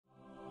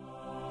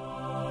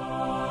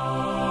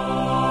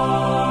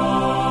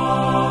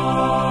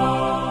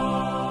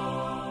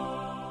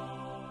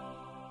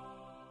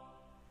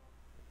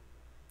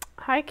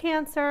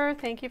Cancer.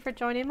 Thank you for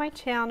joining my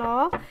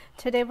channel.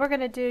 Today we're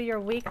going to do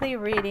your weekly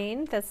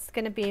reading. This is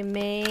going to be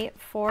May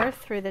 4th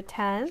through the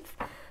 10th.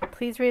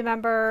 Please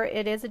remember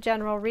it is a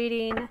general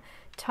reading.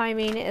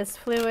 Timing is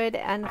fluid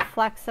and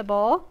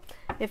flexible.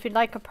 If you'd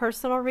like a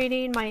personal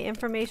reading, my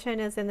information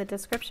is in the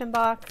description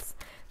box.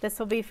 This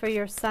will be for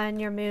your sun,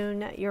 your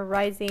moon, your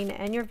rising,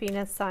 and your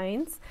Venus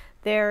signs.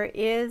 There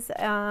is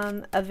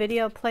a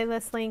video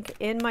playlist link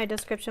in my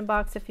description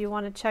box if you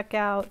want to check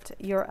out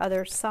your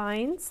other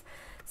signs.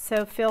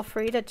 So feel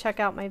free to check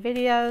out my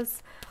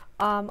videos.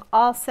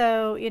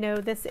 Also, you know,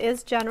 this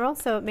is general,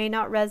 so it may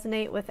not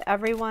resonate with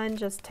everyone.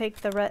 Just take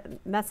the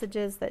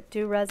messages that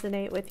do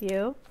resonate with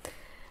you.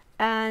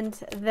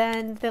 And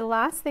then the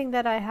last thing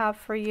that I have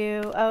for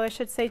you, oh, I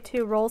should say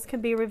too, roles can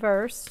be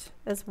reversed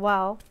as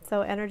well.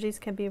 So energies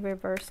can be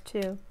reversed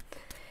too.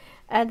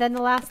 And then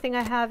the last thing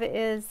I have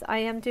is I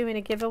am doing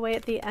a giveaway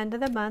at the end of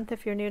the month.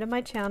 If you're new to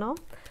my channel,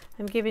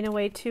 I'm giving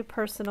away 2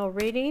 personal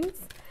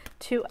readings.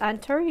 To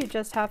enter, you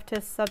just have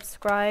to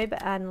subscribe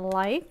and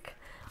like,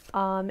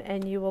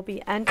 and you will be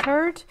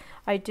entered.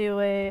 I do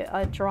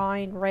a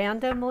drawing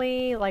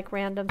randomly, like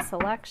random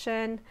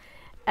selection,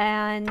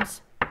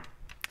 and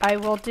I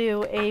will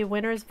do a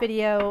winner's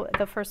video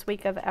the first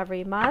week of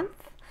every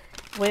month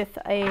with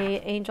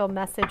a angel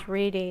message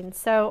reading.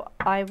 So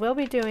I will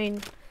be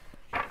doing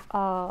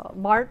April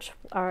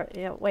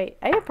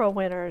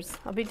winners.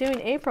 I'll be doing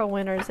April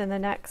winners in the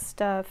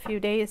next few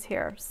days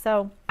here.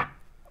 So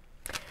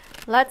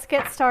let's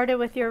get started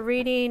with your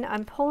reading.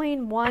 I'm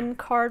pulling one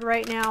card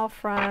right now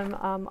from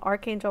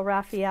Archangel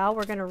Raphael.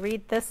 We're going to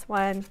read this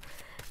one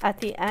at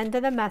the end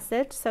of the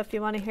message. So if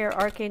you want to hear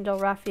Archangel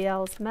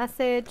Raphael's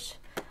message,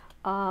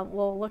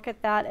 we'll look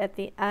at that at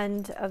the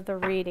end of the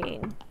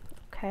reading.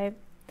 Okay,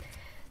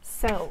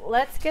 so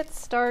let's get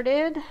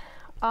started.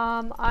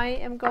 I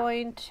am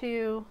going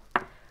to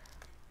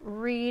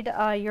read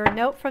your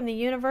note from the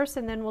universe,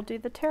 and then we'll do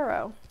the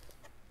tarot.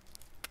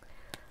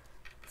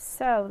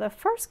 So the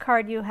first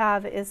card you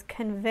have is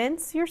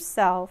convince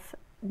yourself,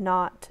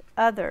 not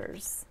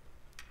others.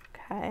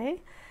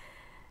 Okay.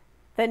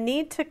 The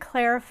need to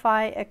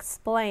clarify,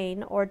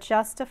 explain, or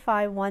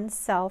justify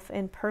oneself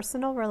in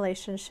personal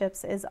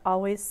relationships is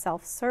always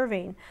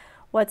self-serving.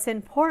 What's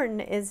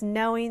important is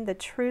knowing the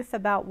truth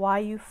about why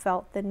you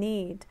felt the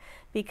need,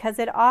 because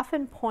it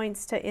often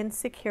points to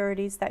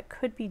insecurities that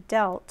could be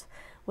dealt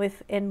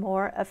with in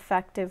more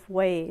effective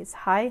ways.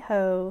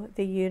 Hi-ho,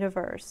 the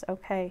universe.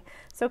 Okay,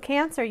 so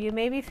Cancer, you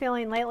may be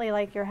feeling lately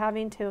like you're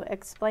having to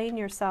explain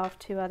yourself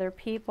to other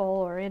people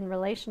or in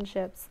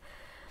relationships,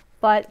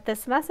 but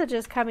this message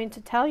is coming to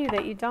tell you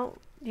that you don't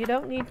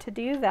need to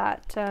do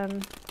that.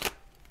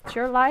 It's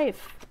your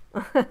life.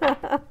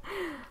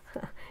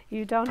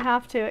 You don't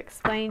have to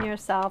explain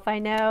yourself. I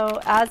know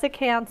as a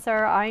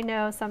Cancer, I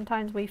know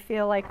sometimes we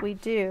feel like we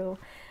do.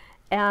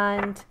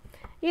 And,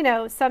 you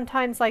know,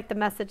 sometimes like the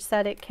message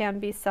said, it can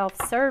be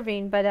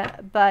self-serving,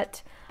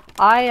 but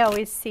I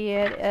always see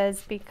it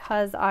as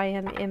because I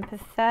am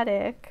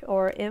empathetic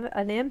or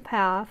an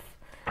empath,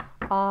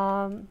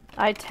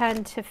 I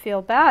tend to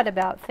feel bad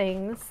about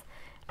things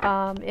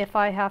if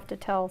I have to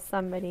tell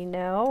somebody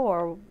no,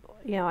 or,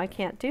 you know, I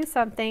can't do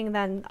something,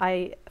 then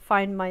I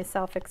find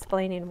myself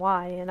explaining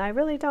why, and I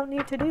really don't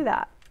need to do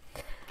that.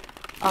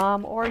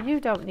 Or you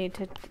don't need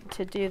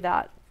to do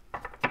that.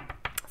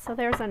 So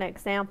there's an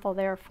example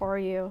there for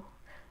you.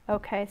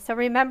 Okay, so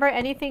remember,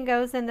 anything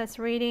goes in this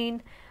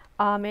reading.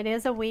 It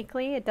is a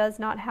weekly. It does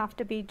not have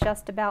to be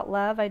just about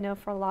love. I know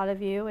for a lot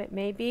of you it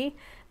may be.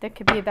 That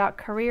could be about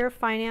career,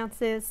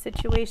 finances,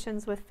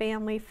 situations with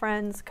family,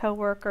 friends,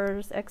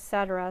 co-workers,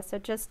 etc. So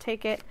just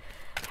take it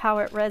how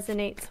it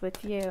resonates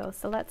with you.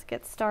 So let's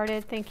get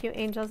started. Thank you,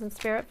 angels and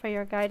spirit, for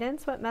your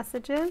guidance. What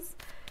messages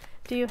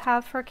do you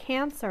have for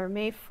Cancer,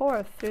 May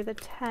 4th through the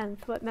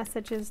 10th? What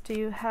messages do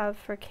you have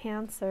for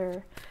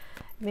Cancer,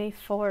 May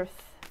 4th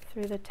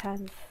through the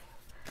 10th?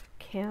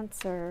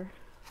 Cancer.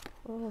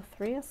 Oh,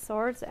 3 of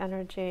Swords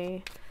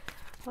energy.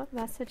 What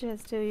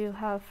messages do you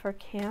have for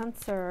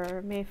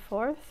Cancer, May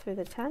 4th through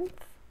the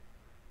 10th?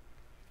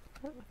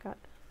 Oh, we've got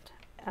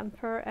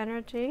Emperor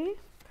energy.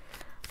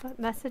 What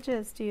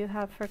messages do you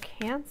have for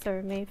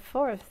Cancer, May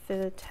 4th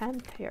through the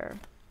 10th here?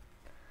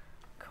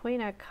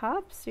 Queen of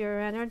Cups, your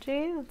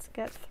energy. Let's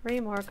get 3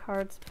 more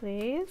cards,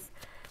 please.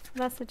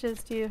 What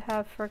messages do you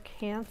have for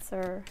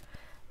Cancer,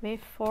 May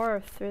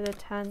 4th through the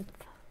 10th?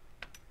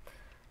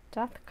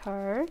 Death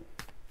card.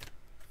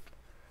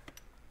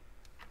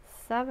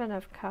 7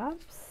 of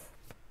Cups.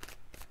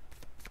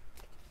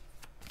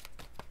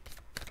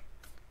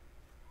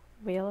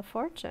 Wheel of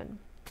Fortune.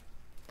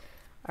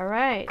 All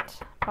right,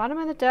 bottom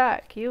of the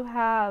deck, you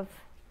have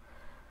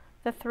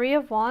the 3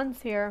 of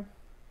Wands here.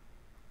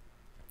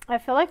 I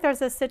feel like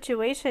there's a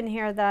situation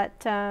here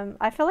that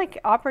I feel like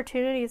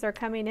opportunities are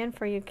coming in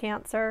for you,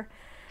 Cancer.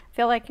 I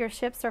feel like your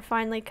ships are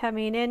finally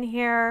coming in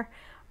here.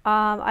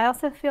 I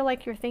also feel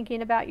like you're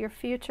thinking about your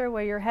future,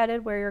 where you're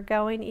headed, where you're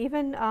going,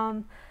 even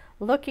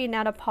looking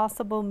at a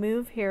possible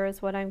move here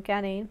is what I'm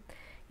getting.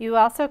 You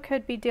also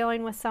could be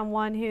dealing with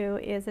someone who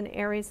is an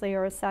Aries, Leo,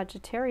 or a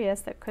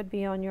Sagittarius that could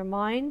be on your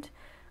mind,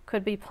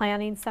 could be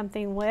planning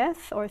something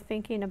with or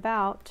thinking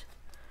about.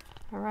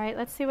 All right,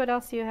 let's see what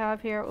else you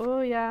have here. Oh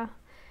yeah,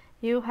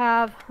 you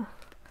have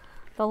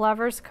the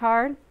Lover's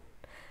card.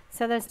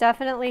 So there's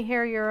definitely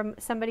here you're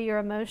somebody you're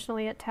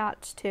emotionally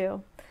attached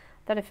to,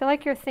 that I feel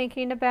like you're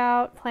thinking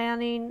about,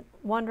 planning,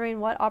 wondering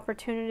what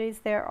opportunities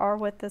there are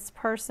with this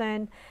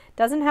person.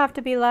 Doesn't have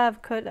to be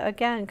love, could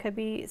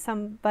be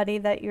somebody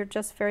that you're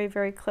just very,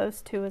 very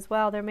close to as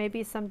well. There may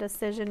be some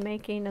decision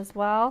making as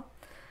well.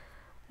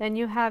 Then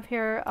you have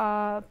here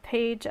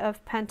Page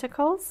of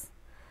Pentacles.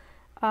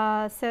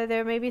 So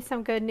there may be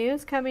some good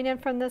news coming in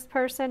from this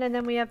person. And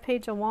then we have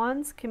Page of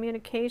Wands,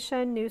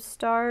 communication, new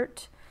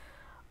start,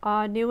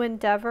 new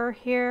endeavor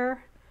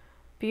here.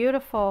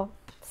 Beautiful.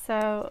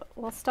 So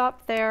we'll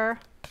stop there.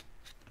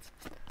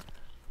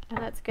 And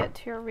let's get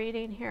to your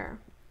reading here.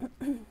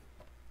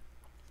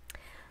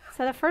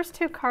 So the first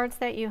two cards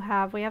that you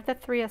have, we have the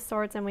Three of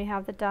Swords and we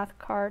have the Death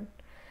card.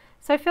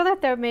 So I feel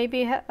that there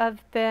maybe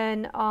have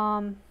been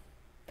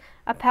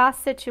a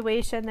past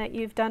situation that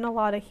you've done a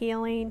lot of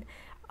healing.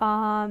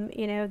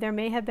 You know, there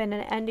may have been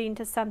an ending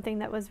to something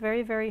that was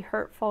very, very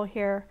hurtful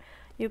here.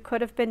 You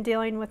could have been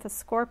dealing with a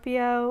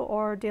Scorpio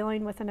or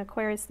dealing with an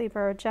Aquarius,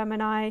 Libra, or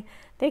Gemini.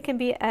 They can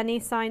be any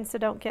sign, so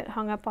don't get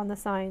hung up on the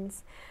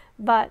signs.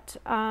 But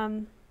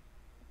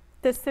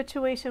this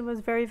situation was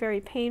very,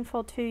 very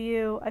painful to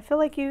you. I feel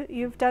like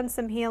you've done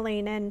some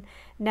healing, and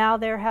now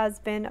there has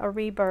been a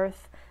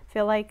rebirth. I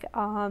feel like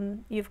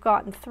you've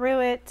gotten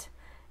through it.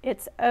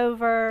 It's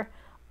over.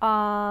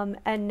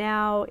 And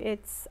now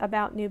it's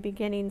about new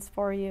beginnings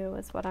for you,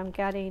 is what I'm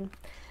getting.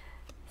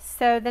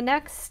 So the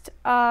next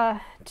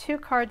two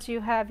cards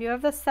you have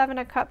the Seven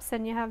of Cups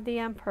and you have the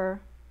Emperor.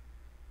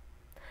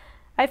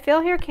 I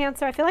feel here,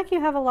 Cancer, I feel like you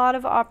have a lot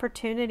of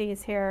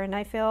opportunities here, and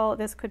I feel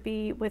this could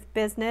be with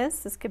business,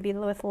 this could be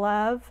with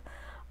love,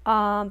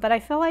 but I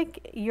feel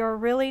like you're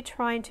really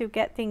trying to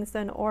get things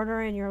in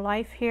order in your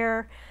life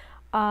here.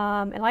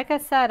 And like I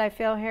said, I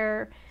feel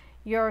here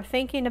you're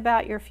thinking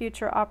about your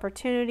future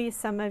opportunities.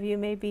 Some of you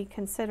may be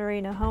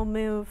considering a home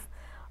move.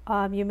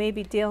 You may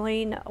be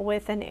dealing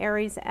with an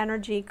Aries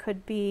energy.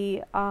 Could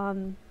be,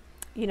 you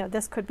know,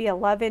 this could be a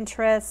love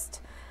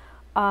interest,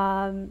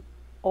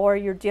 or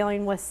you're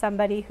dealing with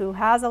somebody who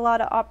has a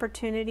lot of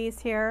opportunities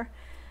here.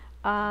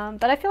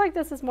 But I feel like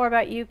this is more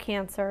about you,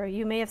 Cancer.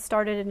 You may have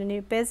started a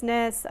new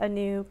business, a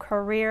new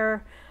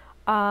career,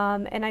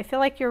 and I feel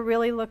like you're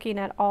really looking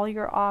at all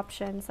your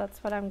options.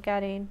 That's what I'm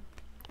getting.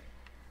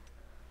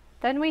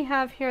 Then we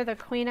have here the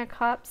Queen of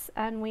Cups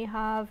and we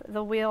have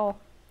the Wheel.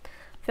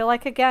 I feel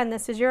like, again,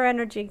 this is your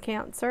energy,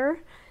 Cancer.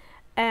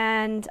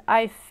 And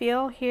I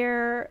feel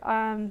here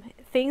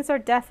things are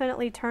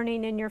definitely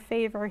turning in your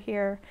favor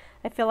here.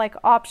 I feel like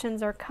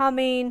options are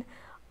coming.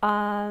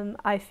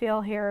 I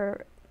feel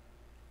here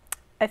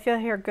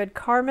good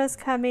karma's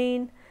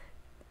coming.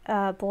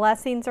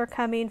 Blessings are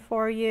coming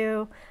for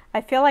you.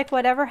 I feel like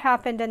whatever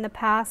happened in the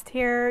past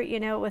here, you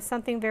know, it was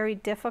something very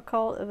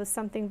difficult. It was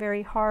something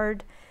very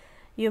hard.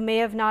 You may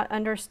have not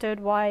understood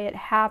why it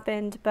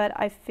happened, but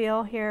I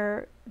feel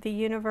here the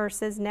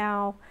universe is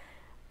now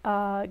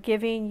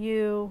giving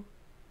you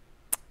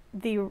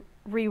the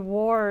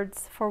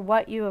rewards for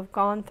what you have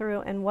gone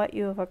through and what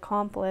you have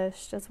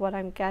accomplished, is what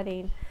I'm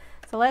getting.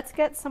 So let's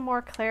get some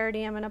more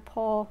clarity. I'm going to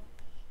pull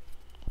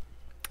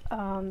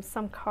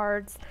some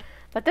cards.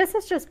 But this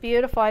is just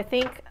beautiful. I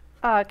think,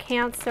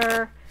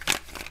 Cancer,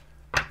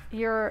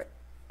 you're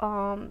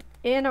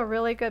in a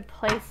really good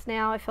place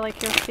now. I feel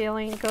like you're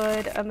feeling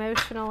good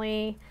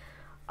emotionally.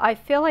 I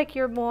feel like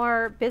you're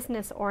more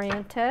business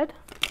oriented,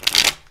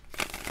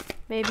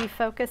 maybe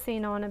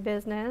focusing on a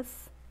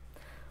business,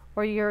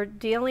 or you're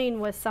dealing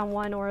with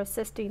someone or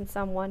assisting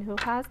someone who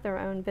has their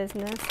own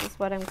business, is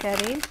what I'm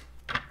getting.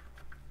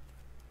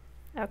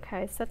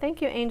 Okay, so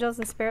thank you, angels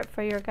and spirit,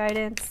 for your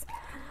guidance.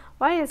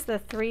 Why is the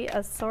Three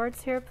of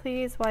Swords here,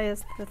 please? Why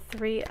is the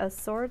Three of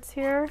Swords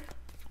here?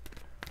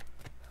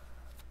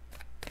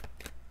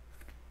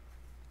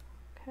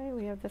 Okay,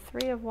 we have the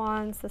Three of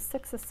Wands, the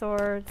Six of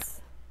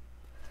Swords.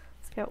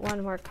 Let's get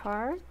one more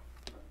card.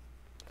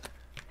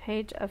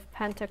 Page of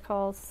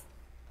Pentacles.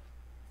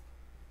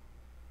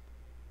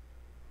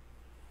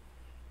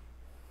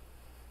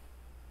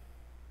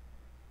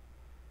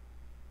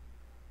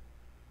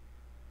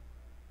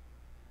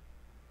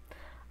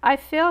 I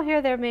feel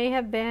here there may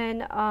have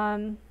been,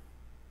 I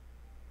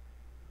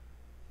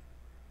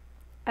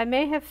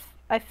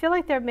feel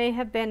like there may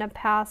have been a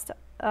past,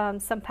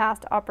 some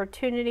past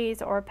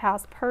opportunities or a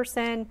past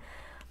person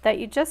that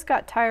you just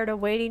got tired of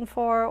waiting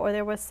for, or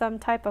there was some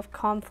type of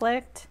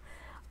conflict.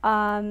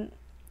 And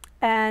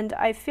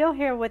I feel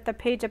here with the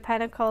Page of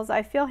Pentacles,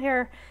 I feel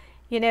here,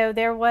 you know,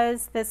 there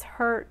was this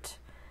hurt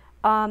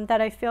that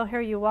I feel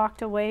here you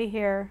walked away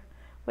here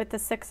with the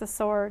Six of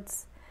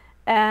Swords.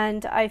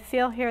 And I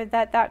feel here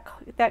that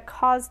that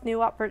caused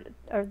new I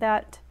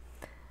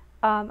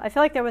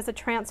feel like there was a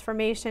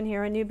transformation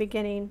here, a new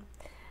beginning.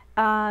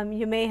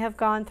 You may have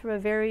gone through a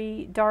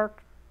very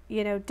dark,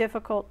 you know,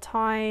 difficult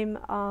time,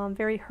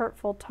 very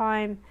hurtful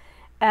time.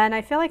 And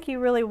I feel like you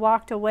really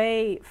walked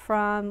away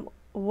from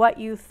what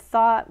you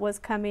thought was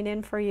coming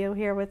in for you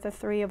here with the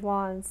Three of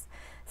Wands.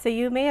 So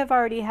you may have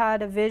already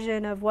had a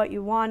vision of what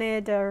you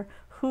wanted or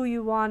who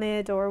you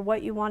wanted or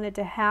what you wanted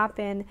to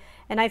happen.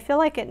 And I feel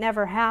like it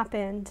never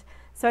happened.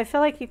 So I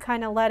feel like you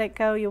kind of let it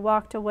go. You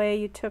walked away.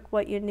 You took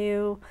what you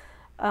knew.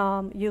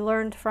 You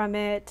learned from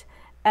it.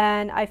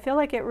 And I feel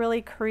like it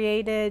really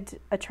created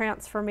a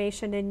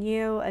transformation in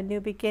you, a new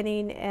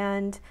beginning.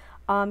 And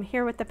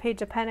here with the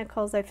Page of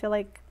Pentacles, I feel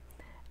like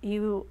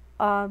you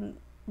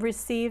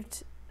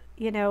received,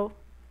 you know,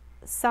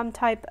 some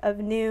type of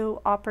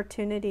new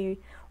opportunity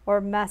or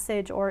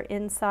message or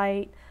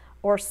insight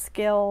or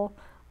skill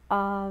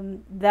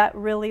that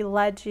really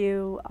led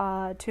you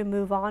to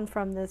move on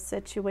from this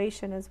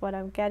situation is what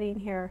I'm getting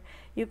here.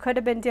 You could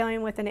have been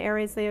dealing with an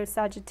Aries, Leo,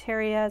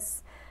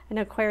 Sagittarius, an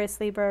Aquarius,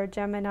 Libra, or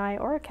Gemini,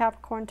 or a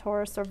Capricorn,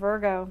 Taurus, or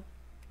Virgo.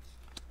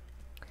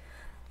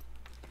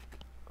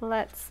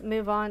 Let's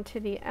move on to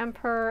the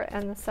Emperor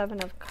and the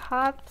Seven of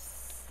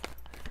Cups.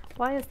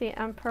 Why is the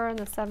Emperor and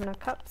the Seven of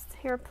Cups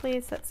here,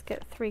 please? Let's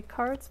get 3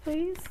 cards,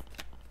 please.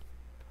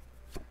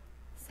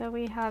 So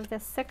we have the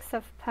Six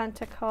of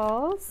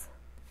Pentacles,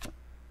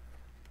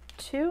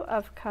 2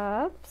 of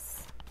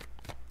Cups,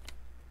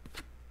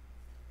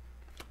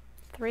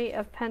 3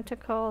 of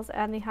Pentacles,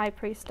 and the High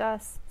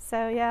Priestess.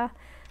 So yeah,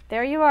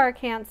 there you are,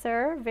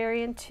 Cancer.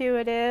 Very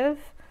intuitive,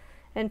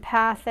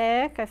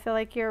 empathic. I feel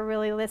like you're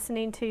really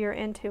listening to your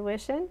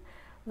intuition,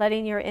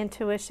 letting your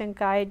intuition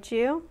guide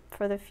you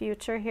for the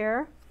future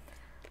here.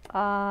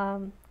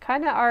 Kind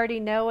of already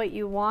know what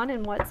you want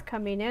and what's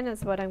coming in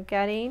is what I'm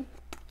getting.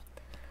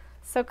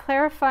 So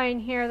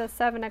clarifying here the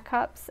Seven of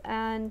Cups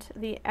and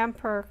the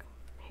Emperor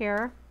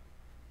here.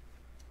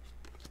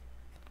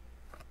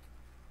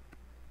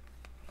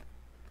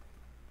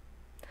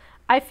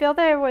 I feel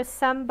there was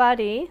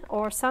somebody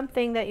or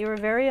something that you were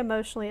very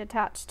emotionally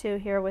attached to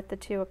here with the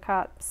Two of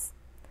Cups.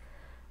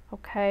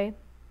 Okay.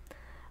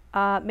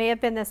 May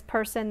have been this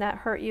person that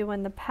hurt you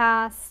in the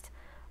past.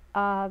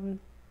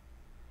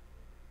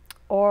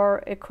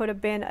 Or it could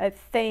have been a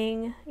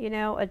thing, you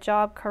know, a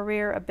job,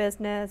 career, a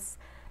business.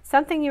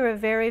 Something you were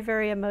very,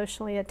 very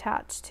emotionally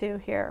attached to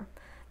here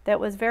that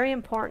was very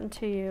important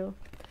to you.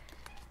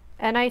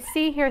 And I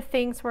see here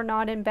things were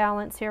not in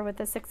balance here with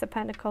the Six of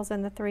Pentacles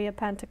and the Three of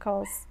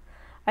Pentacles.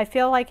 I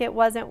feel like it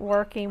wasn't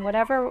working.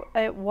 Whatever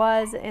it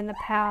was in the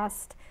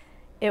past,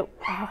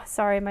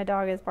 sorry, my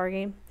dog is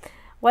barking.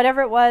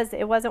 Whatever it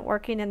wasn't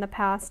working in the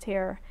past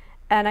here.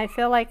 And I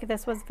feel like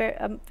this was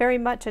very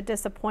much a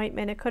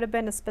disappointment. It could have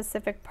been a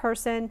specific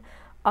person,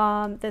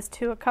 this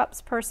Two of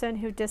Cups person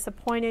who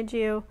disappointed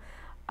you.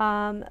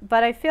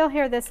 But I feel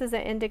here this is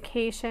an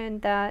indication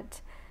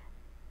that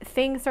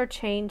things are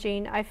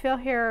changing. I feel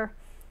here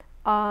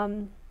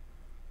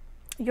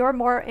you're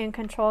more in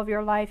control of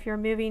your life. You're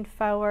moving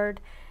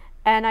forward.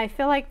 And I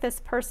feel like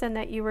this person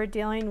that you were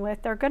dealing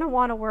with, they're going to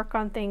want to work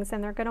on things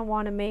and they're going to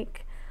want to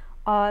make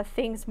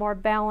things more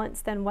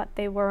balanced than what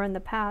they were in the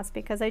past,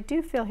 because I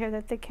do feel here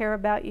that they care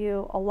about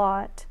you a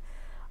lot.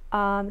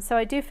 So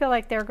I do feel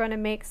like they're going to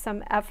make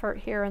some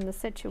effort here in the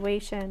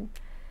situation.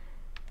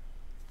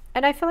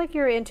 And I feel like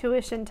your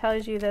intuition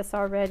tells you this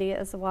already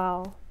as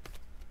well.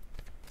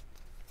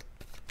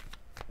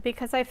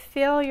 Because I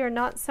feel you're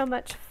not so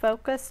much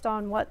focused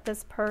on what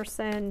this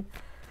person...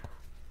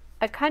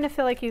 I kind of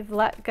feel like you've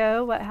let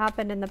go what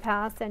happened in the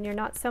past and you're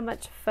not so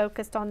much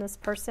focused on this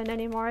person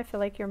anymore. I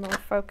feel like you're more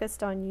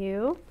focused on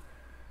you.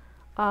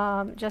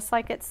 Just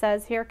like it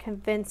says here,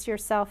 convince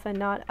yourself and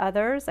not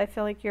others. I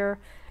feel like you're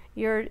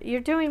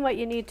doing what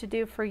you need to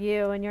do for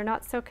you and you're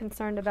not so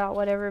concerned about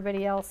what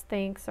everybody else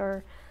thinks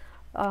or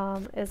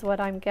is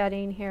what I'm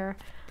getting here.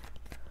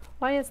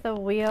 Why is the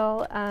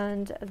Wheel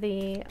and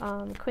the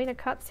Queen of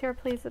Cups here,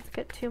 please? Let's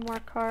get 2 more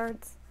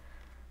cards.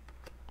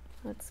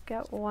 Let's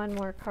get 1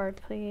 more card,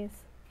 please.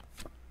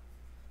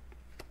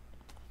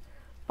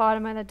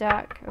 Bottom of the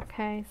deck.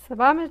 Okay, so the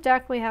bottom of the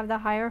deck we have the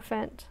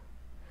Hierophant.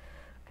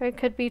 Okay, it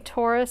could be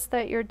Taurus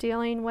that you're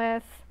dealing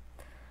with.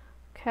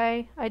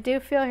 Okay, I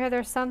do feel here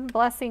there's some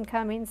blessing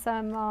coming,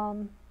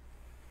 something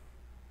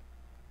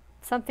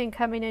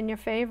coming in your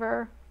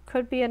favor.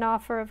 Could be an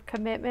offer of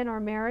commitment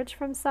or marriage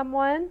from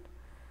someone.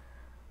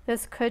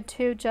 This could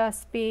too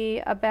just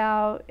be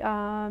about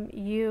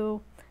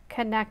you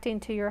connecting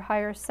to your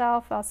higher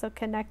self, also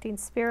connecting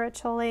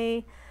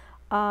spiritually,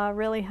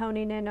 really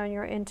honing in on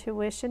your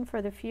intuition for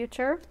the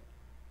future.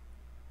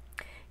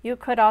 You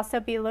could also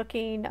be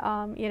looking,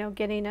 you know,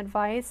 getting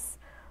advice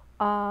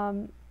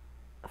from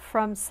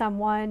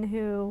someone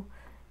who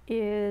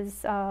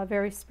is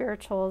very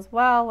spiritual as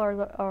well,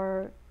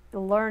 or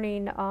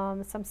learning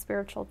some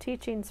spiritual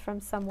teachings from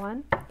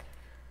someone.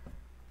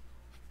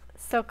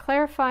 So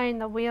clarifying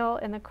the Wheel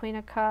and the Queen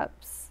of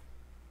Cups.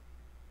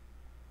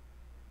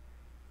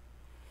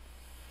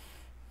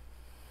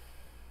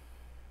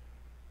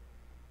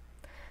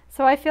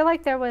 So I feel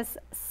like there was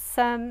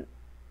some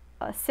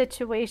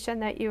situation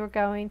that you were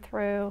going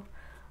through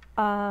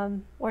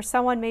or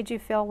someone made you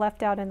feel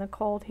left out in the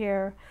cold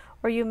here,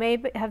 or you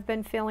may have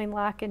been feeling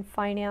lack in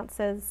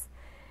finances.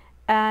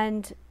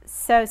 And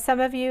so some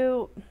of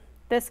you,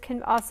 this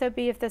can also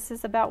be, if this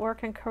is about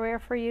work and career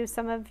for you,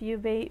 some of you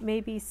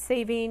may be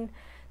saving,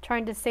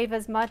 trying to save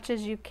as much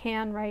as you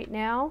can right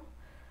now,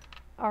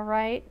 all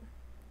right,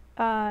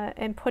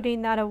 and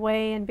putting that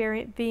away and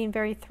being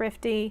very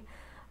thrifty.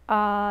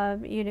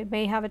 You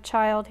may have a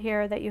child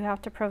here that you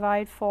have to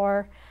provide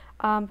for.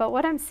 But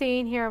what I'm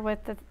seeing here with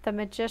the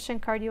Magician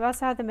card, you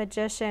also have the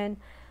Magician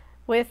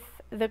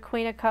with the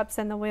Queen of Cups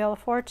and the Wheel of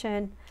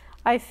Fortune.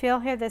 I feel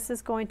here this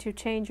is going to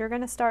change. You're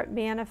going to start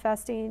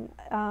manifesting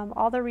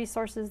all the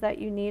resources that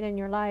you need in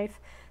your life.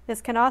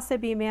 This can also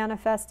be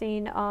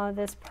manifesting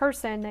this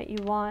person that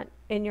you want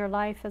in your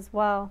life as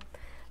well.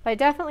 But I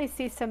definitely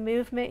see some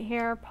movement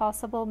here,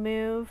 possible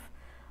move,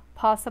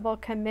 possible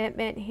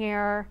commitment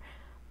here.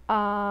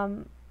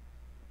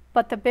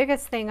 But the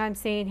biggest thing I'm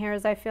seeing here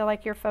is I feel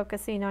like you're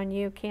focusing on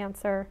you,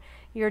 Cancer.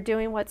 You're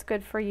doing what's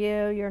good for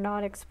you. You're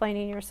not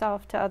explaining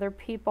yourself to other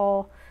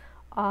people.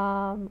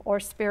 Or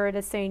Spirit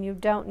is saying you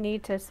don't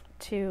need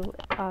to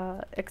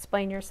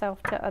explain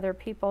yourself to other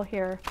people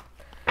here.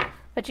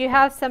 But you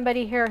have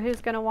somebody here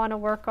who's going to want to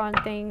work on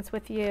things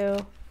with you,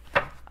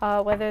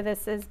 whether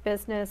this is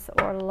business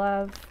or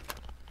love.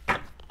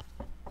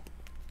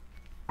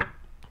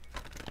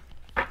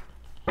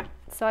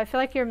 So I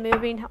feel like you're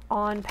moving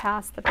on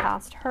past the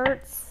past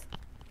hurts,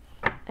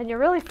 and you're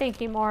really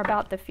thinking more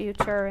about the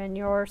future and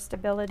your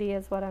stability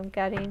is what I'm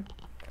getting.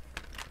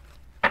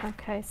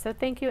 Okay, so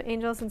thank you,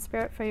 angels and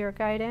spirit, for your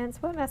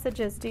guidance. What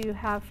messages do you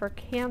have for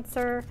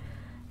Cancer,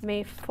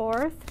 May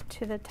 4th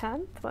to the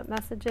 10th? What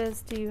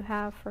messages do you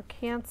have for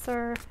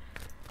Cancer,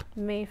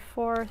 May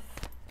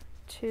 4th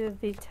to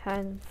the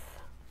 10th?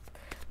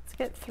 Let's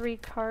get 3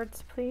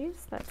 cards,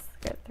 please. Let's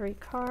get 3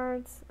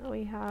 cards.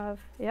 We have,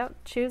 yep,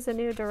 choose a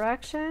new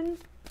direction.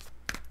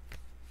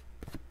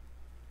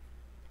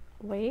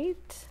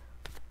 Wait.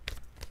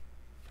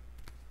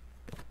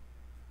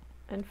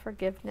 And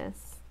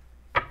forgiveness.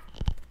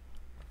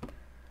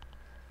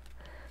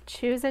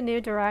 Choose a new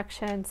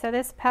direction. So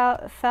this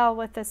fell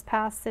with this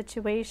past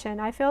situation.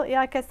 I feel,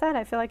 like I said,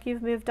 I feel like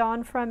you've moved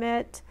on from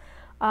it.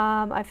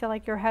 I feel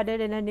like you're headed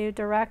in a new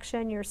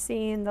direction. You're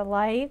seeing the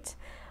light.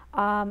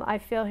 I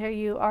feel here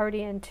you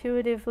already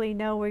intuitively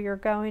know where you're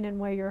going and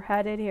where you're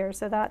headed here.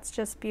 So that's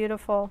just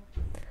beautiful.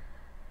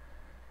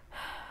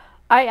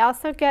 I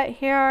also get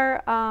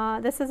here,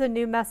 this is a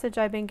new message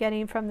I've been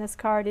getting from this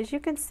card. As you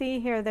can see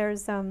here,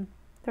 there's some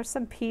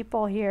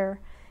people here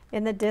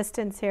in the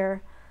distance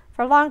here.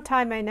 For a long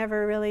time, I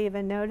never really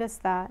even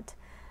noticed that.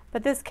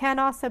 But this can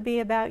also be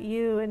about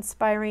you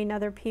inspiring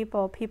other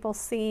people, people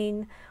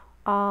seeing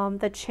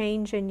the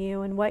change in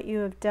you and what you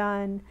have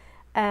done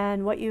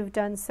and what you've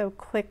done so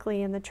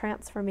quickly in the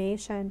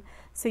transformation.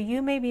 So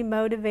you may be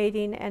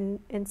motivating and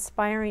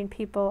inspiring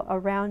people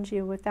around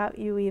you without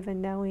you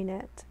even knowing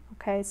it.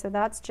 Okay, so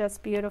that's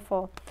just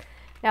beautiful.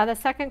 Now the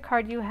second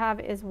card you have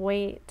is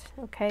wait.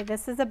 Okay,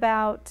 this is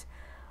about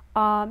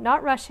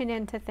not rushing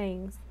into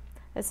things.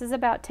 This is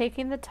about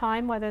taking the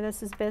time, whether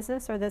this is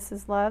business or this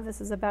is love. This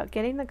is about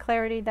getting the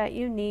clarity that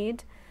you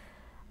need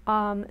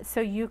so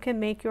you can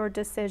make your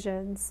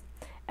decisions.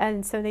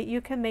 And so that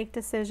you can make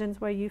decisions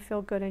where you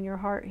feel good in your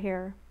heart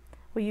here,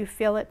 where you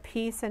feel at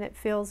peace and it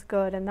feels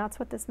good. And that's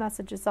what this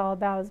message is all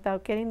about, is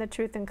about getting the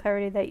truth and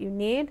clarity that you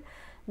need,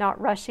 not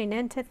rushing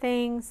into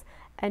things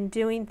and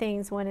doing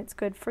things when it's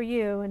good for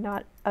you and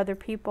not other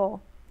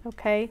people,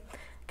 okay?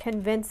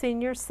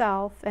 Convincing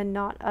yourself and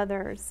not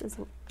others.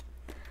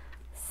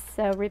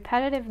 So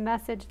repetitive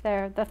message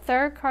there. The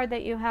third card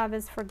that you have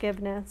is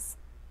forgiveness,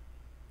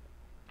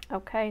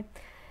 okay?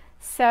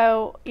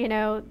 So, you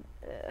know,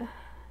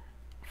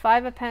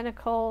 5 of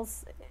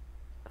Pentacles,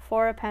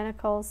 4 of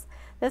Pentacles.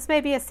 This may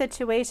be a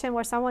situation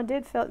where someone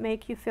did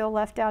make you feel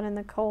left out in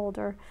the cold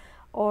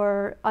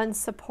or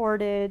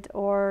unsupported,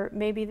 or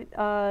maybe,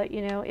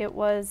 you know, it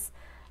was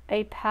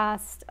a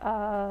past,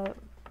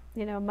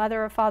 you know,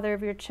 mother or father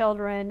of your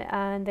children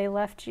and they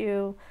left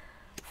you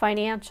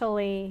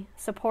financially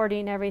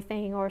supporting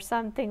everything or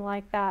something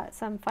like that,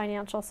 some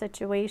financial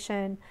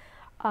situation.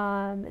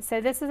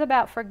 So this is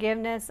about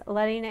forgiveness,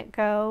 letting it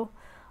go.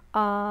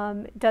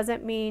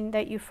 Doesn't mean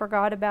that you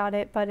forgot about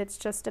it, but it's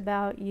just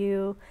about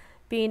you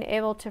being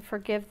able to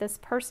forgive this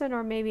person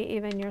or maybe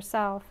even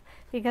yourself.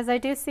 Because I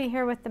do see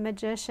here with the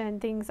Magician,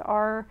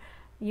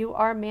 you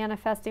are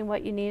manifesting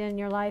what you need in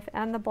your life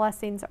and the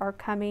blessings are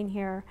coming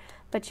here.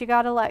 But you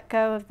got to let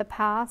go of the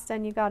past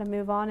and you got to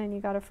move on and you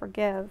got to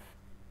forgive,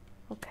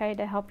 okay,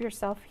 to help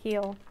yourself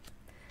heal.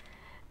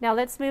 Now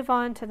let's move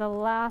on to the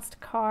last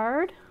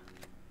card.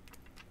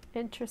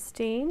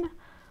 Interesting.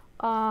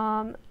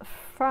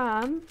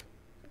 From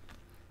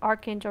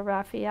Archangel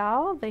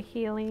Raphael, the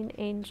healing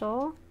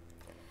angel.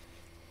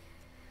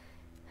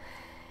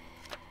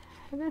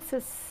 And this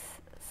is,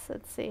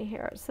 let's see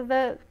here. So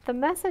the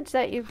message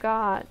that you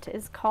got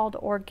is called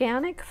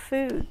organic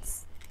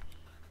foods.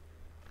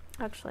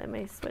 Actually, let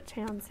me switch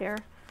hands here.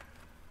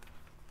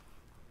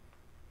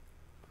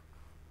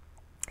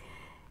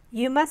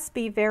 You must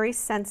be very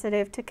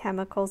sensitive to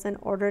chemicals in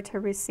order to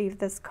receive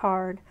this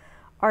card.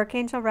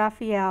 Archangel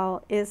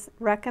Raphael is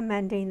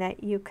recommending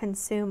that you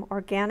consume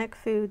organic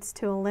foods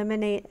to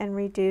eliminate and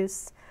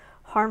reduce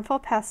harmful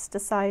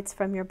pesticides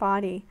from your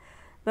body.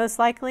 Most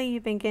likely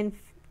you begin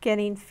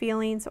getting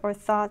feelings or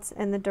thoughts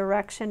in the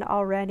direction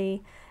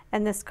already,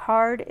 and this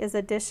card is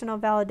additional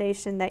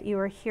validation that you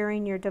are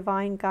hearing your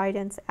divine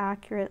guidance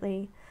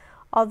accurately.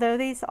 Although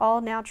these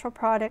all-natural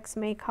products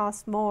may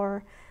cost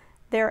more,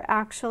 they're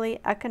actually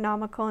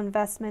economical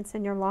investments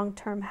in your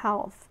long-term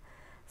health.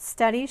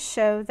 Studies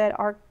show that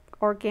our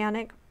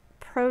organic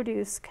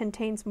produce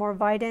contains more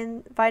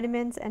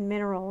vitamins and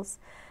minerals.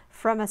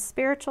 From a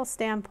spiritual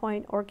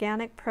standpoint,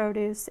 organic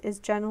produce is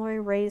generally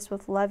raised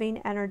with loving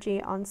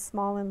energy on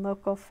small and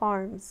local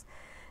farms.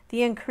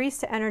 The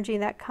increased energy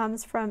that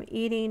comes from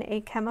eating a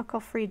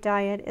chemical-free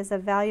diet is a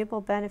valuable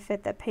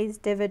benefit that pays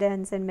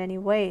dividends in many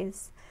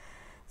ways.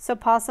 So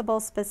possible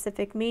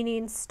specific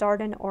meanings: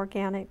 start an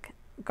organic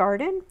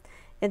garden.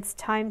 It's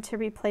time to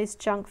replace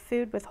junk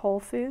food with whole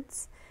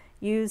foods.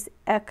 Use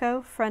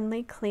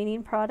eco-friendly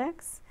cleaning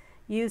products.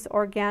 Use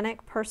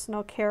organic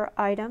personal care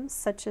items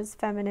such as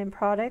feminine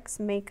products,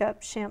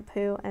 makeup,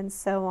 shampoo, and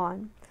so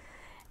on.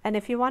 And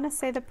if you want to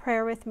say the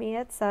prayer with me,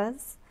 it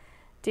says,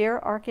 Dear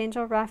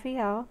Archangel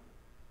Raphael,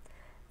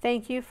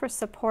 thank you for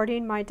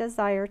supporting my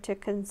desire to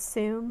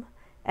consume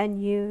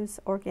and use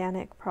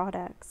organic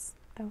products.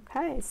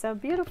 Okay, so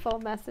beautiful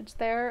message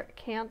there,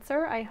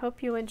 Cancer. I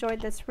hope you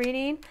enjoyed this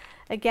reading.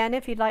 Again,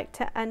 if you'd like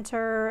to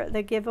enter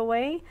the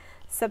giveaway,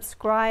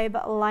 subscribe,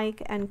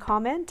 like, and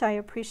comment. I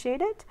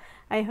appreciate it.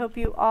 I hope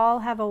you all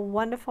have a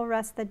wonderful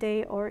rest of the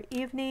day or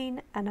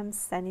evening, and I'm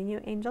sending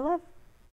you angel love.